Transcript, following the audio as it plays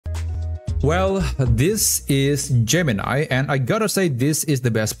Well, this is Gemini, and I gotta say this is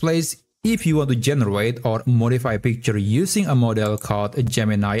the best place if you want to generate or modify a picture using a model called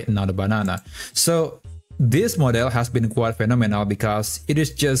Gemini Nano Banana. So this model has been quite phenomenal because it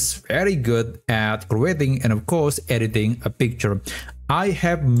is just very good at creating and of course editing a picture. I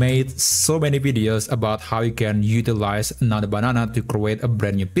have made so many videos about how you can utilize Nano Banana to create a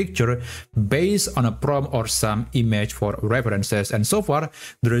brand new picture based on a prompt or some image for references, and so far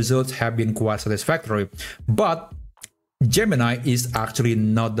the results have been quite satisfactory. But Gemini is actually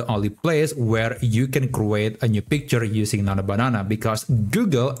not the only place where you can create a new picture using Nano Banana, because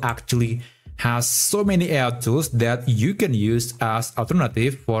Google actually has so many AI tools that you can use as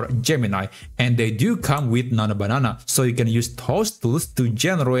alternative for Gemini, and they do come with Nano Banana, so you can use those tools to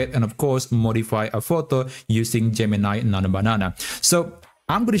generate and of course modify a photo using Gemini Nano Banana. So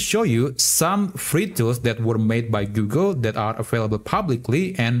I'm going to show you some free tools that were made by Google that are available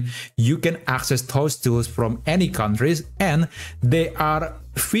publicly, and you can access those tools from any countries, and they are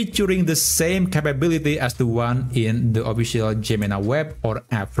featuring the same capability as the one in the official Gemini web or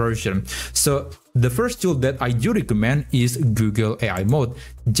app version. So the first tool that I do recommend is Google AI Mode.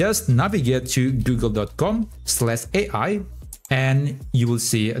 Just navigate to google.com/AI and you will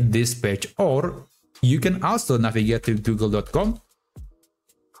see this page, or you can also navigate to google.com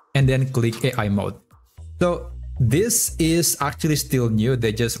and then click AI mode. So this is actually still new.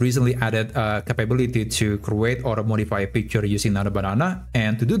 They just recently added a capability to create or modify a picture using Nano Banana,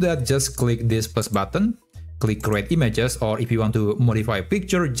 and to do that just click this plus button, click create images, or if you want to modify a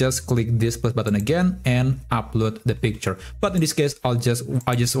picture just click this plus button again and upload the picture. But in this case I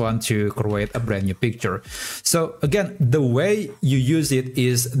just want to create a brand new picture. So again, the way you use it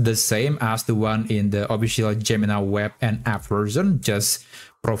is the same as the one in the official Gemini web and app version. Just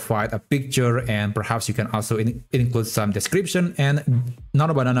provide a picture, and perhaps you can also include some description, and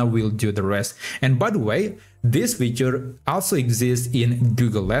Nano Banana will do the rest. And by the way, this feature also exists in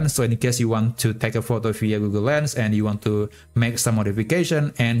Google Lens, so in case you want to take a photo via Google Lens and you want to make some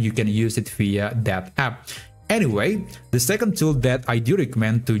modification, and you can use it via that app. Anyway, the second tool that I do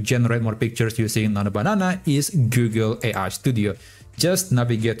recommend to generate more pictures using Nano Banana is Google AI Studio. Just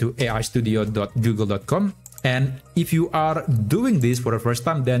navigate to aistudio.google.com. And if you are doing this for the first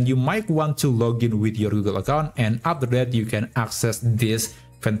time, then you might want to log in with your Google account, and after that you can access this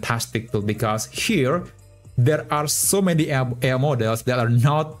fantastic tool, because here there are so many AI models that are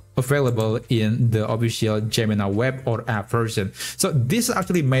not available in the official Gemini web or app version. So this is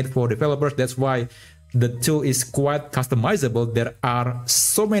actually made for developers. That's why the tool is quite customizable. There are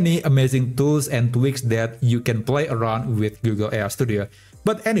so many amazing tools and tweaks that you can play around with Google AI Studio.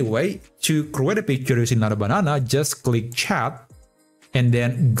 But anyway, to create a picture using Nano Banana, just click chat and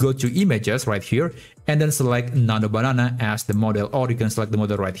then go to images right here, and then select Nano Banana as the model, or you can select the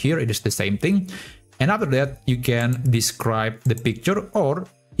model right here. It is the same thing. And after that, you can describe the picture, or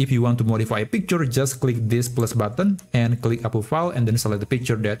if you want to modify a picture, just click this plus button and click upload file, and then select the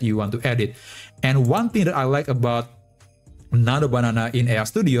picture that you want to edit. And one thing that I like about Nano Banana in AI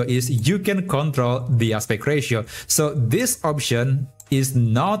Studio is you can control the aspect ratio. So this option is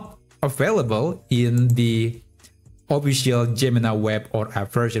not available in the official Gemini web or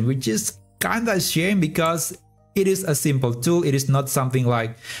app version, which is kind of a shame, because it is a simple tool. It is not something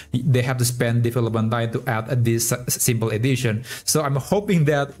like they have to spend development time to add this simple edition. So I'm hoping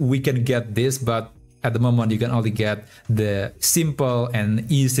that we can get this, but at the moment you can only get the simple and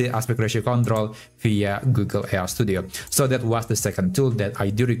easy aspect ratio control via Google AI Studio. So that was the second tool that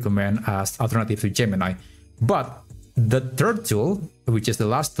I do recommend as alternative to Gemini. But the third tool, which is the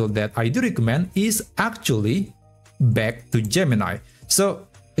last tool that I do recommend, is actually back to Gemini. So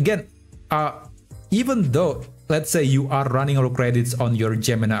again, even though let's say you are running out of credits on your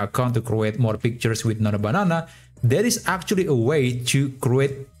Gemini account to create more pictures with Nano Banana, there is actually a way to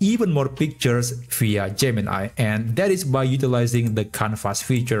create even more pictures via Gemini, and that is by utilizing the Canvas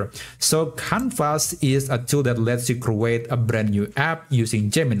feature. So Canvas is a tool that lets you create a brand new app using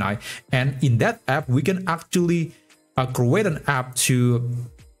Gemini, and in that app we can actually create an app to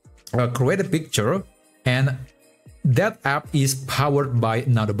create a picture, and that app is powered by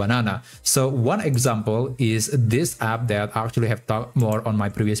Nano Banana. So one example is this app that I actually have talked more on my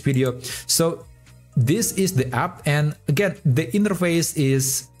previous video. So this is the app, and again the interface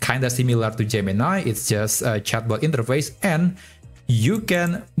is kind of similar to Gemini. It's just a chatbot interface, and you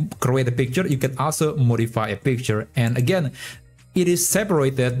can create a picture, you can also modify a picture, and again it is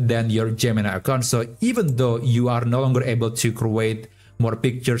separated than your Gemini account. So even though you are no longer able to create more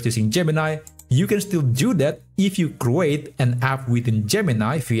pictures using Gemini, you can still do that if you create an app within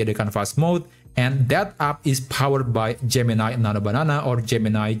Gemini via the Canvas mode And that app is powered by Gemini Nano Banana or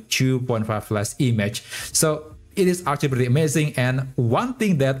Gemini 2.5 Flash image. So it is actually pretty amazing. And one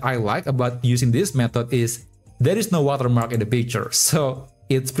thing that I like about using this method is there is no watermark in the picture. So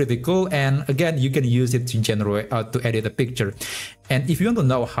it's pretty cool. And again, you can use it to generate to edit a picture. And if you want to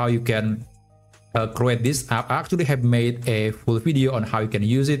know how you can create this app, I actually have made a full video on how you can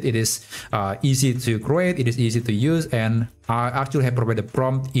use it. It is easy to create, it is easy to use, and I actually have provided a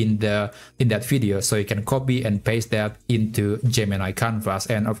prompt in that video, so you can copy and paste that into Gemini Canvas.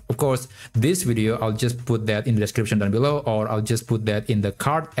 And of course, this video, I'll just put that in the description down below, or I'll just put that in the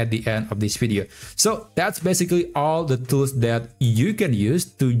card at the end of this video. So that's basically all the tools that you can use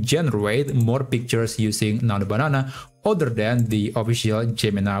to generate more pictures using Nano Banana, other than the official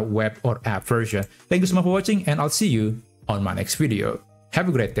Gemini web or app version. Thank you so much for watching, and I'll see you on my next video. Have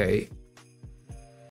a great day.